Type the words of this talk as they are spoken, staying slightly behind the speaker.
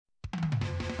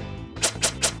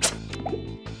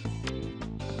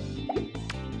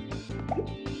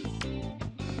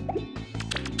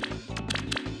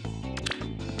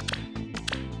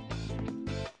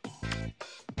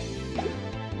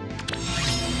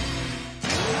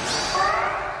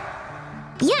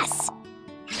Yes!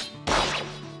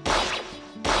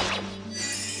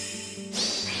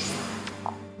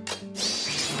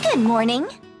 Good morning.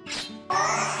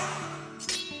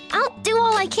 I'll do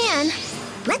all I can.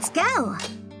 Let's go!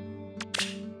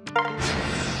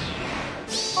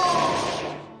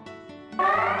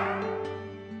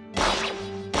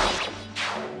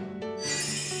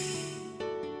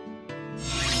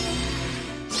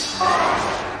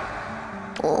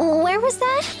 Where was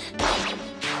that?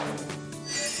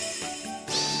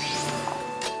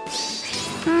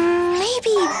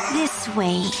 Maybe this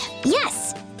way.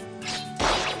 Yes!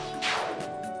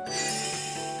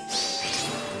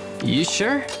 You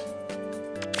sure?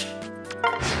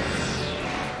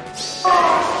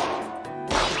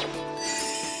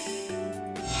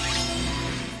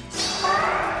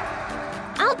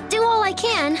 I'll do all I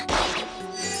can.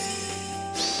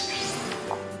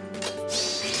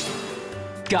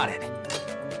 Got it.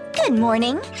 Good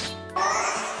morning.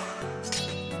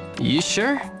 You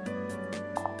sure?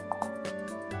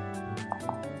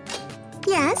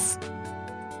 Yes?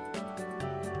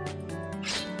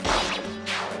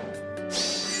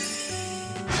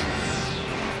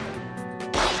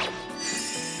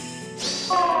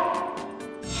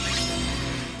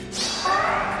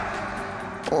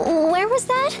 Where was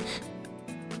that?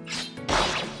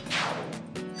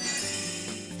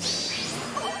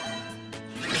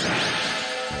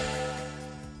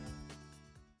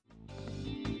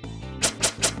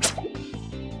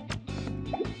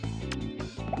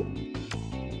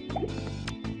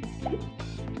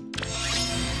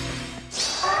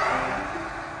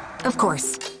 Of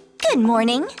course. Good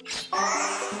morning.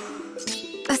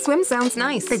 A swim sounds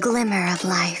nice. The glimmer of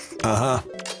life. Uh-huh.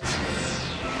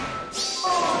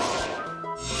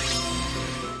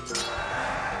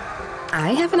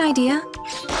 I have an idea.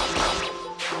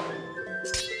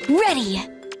 Ready.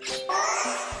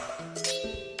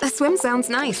 A swim sounds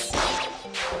nice.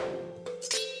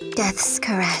 Death's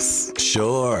caress.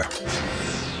 Sure.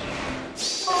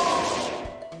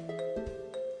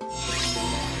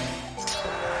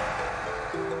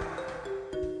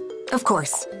 Of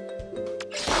course.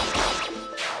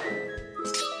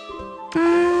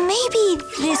 Maybe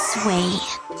this way.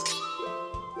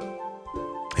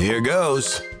 Here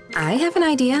goes. I have an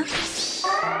idea.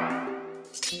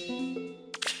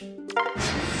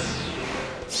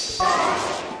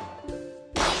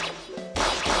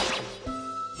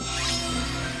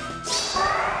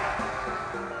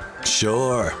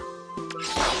 Sure.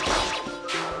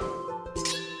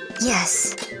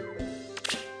 Yes.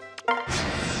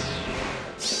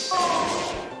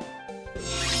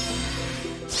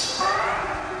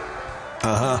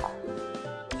 Uh-huh.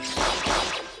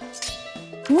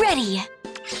 Ready.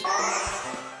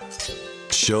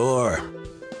 Sure.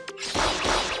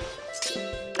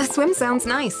 A swim sounds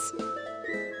nice.